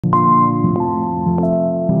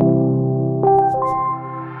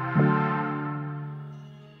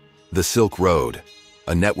The Silk Road,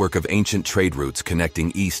 a network of ancient trade routes connecting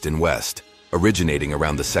east and west, originating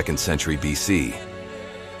around the 2nd century BC.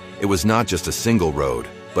 It was not just a single road,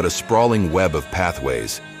 but a sprawling web of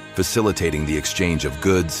pathways, facilitating the exchange of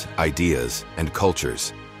goods, ideas, and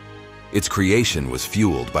cultures. Its creation was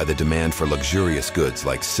fueled by the demand for luxurious goods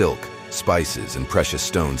like silk, spices, and precious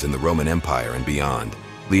stones in the Roman Empire and beyond,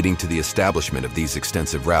 leading to the establishment of these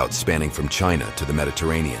extensive routes spanning from China to the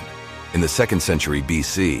Mediterranean. In the 2nd century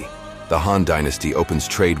BC, the Han Dynasty opens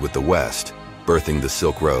trade with the West, birthing the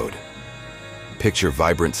Silk Road. Picture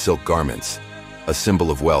vibrant silk garments, a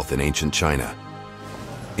symbol of wealth in ancient China.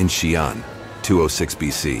 In Xi'an, 206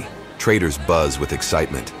 BC, traders buzz with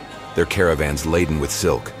excitement, their caravans laden with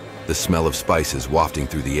silk, the smell of spices wafting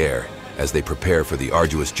through the air as they prepare for the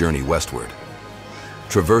arduous journey westward.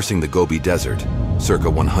 Traversing the Gobi Desert, circa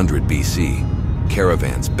 100 BC,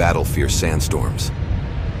 caravans battle fierce sandstorms.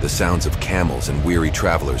 The sounds of camels and weary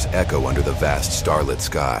travelers echo under the vast starlit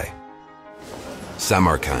sky.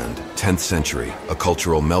 Samarkand, 10th century, a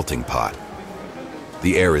cultural melting pot.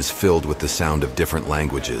 The air is filled with the sound of different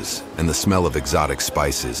languages and the smell of exotic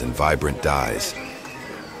spices and vibrant dyes.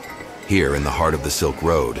 Here in the heart of the Silk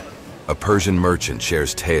Road, a Persian merchant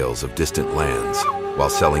shares tales of distant lands while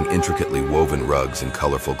selling intricately woven rugs and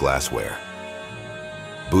colorful glassware.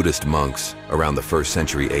 Buddhist monks, around the 1st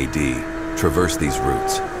century AD, traverse these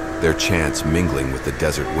routes, their chants mingling with the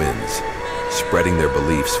desert winds, spreading their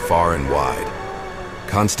beliefs far and wide.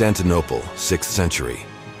 Constantinople, 6th century.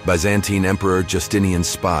 Byzantine Emperor Justinian's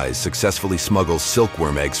spies successfully smuggle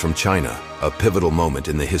silkworm eggs from China, a pivotal moment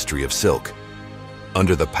in the history of silk.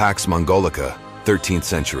 Under the Pax Mongolica, 13th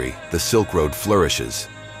century, the Silk Road flourishes.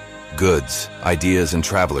 Goods, ideas, and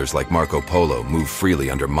travelers like Marco Polo move freely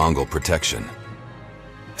under Mongol protection.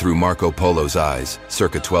 Through Marco Polo's eyes,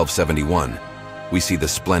 circa 1271, we see the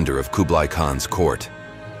splendor of Kublai Khan's court,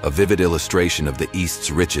 a vivid illustration of the East's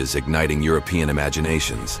riches igniting European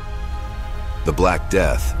imaginations. The Black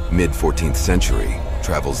Death, mid-14th century,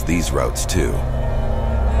 travels these routes too.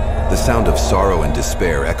 The sound of sorrow and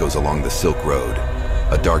despair echoes along the Silk Road,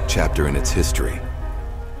 a dark chapter in its history.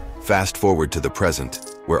 Fast forward to the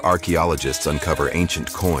present, where archaeologists uncover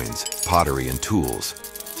ancient coins, pottery, and tools,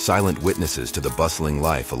 silent witnesses to the bustling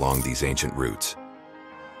life along these ancient routes.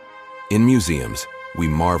 In museums, we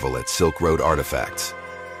marvel at Silk Road artifacts,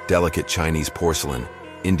 delicate Chinese porcelain,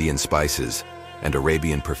 Indian spices, and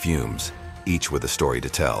Arabian perfumes, each with a story to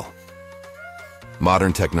tell.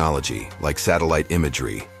 Modern technology, like satellite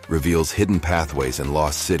imagery, reveals hidden pathways and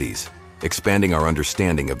lost cities, expanding our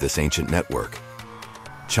understanding of this ancient network.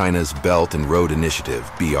 China's Belt and Road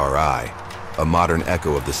Initiative, BRI, a modern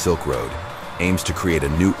echo of the Silk Road, aims to create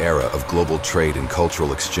a new era of global trade and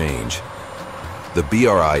cultural exchange. The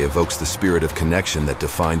BRI evokes the spirit of connection that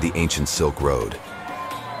defined the ancient Silk Road.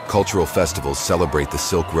 Cultural festivals celebrate the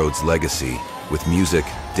Silk Road's legacy with music,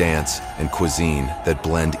 dance, and cuisine that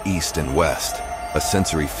blend East and West, a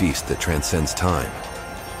sensory feast that transcends time.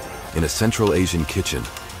 In a Central Asian kitchen,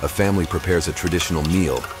 a family prepares a traditional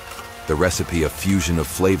meal, the recipe a fusion of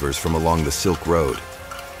flavors from along the Silk Road,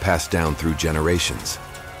 passed down through generations.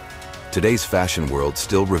 Today's fashion world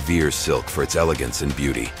still reveres silk for its elegance and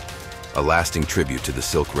beauty, a lasting tribute to the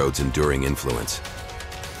Silk Road's enduring influence.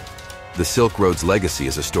 The Silk Road's legacy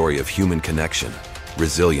is a story of human connection,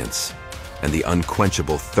 resilience, and the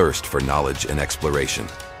unquenchable thirst for knowledge and exploration.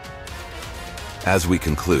 As we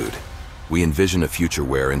conclude, we envision a future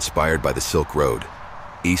where, inspired by the Silk Road,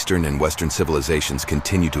 Eastern and Western civilizations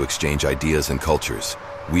continue to exchange ideas and cultures,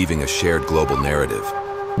 weaving a shared global narrative.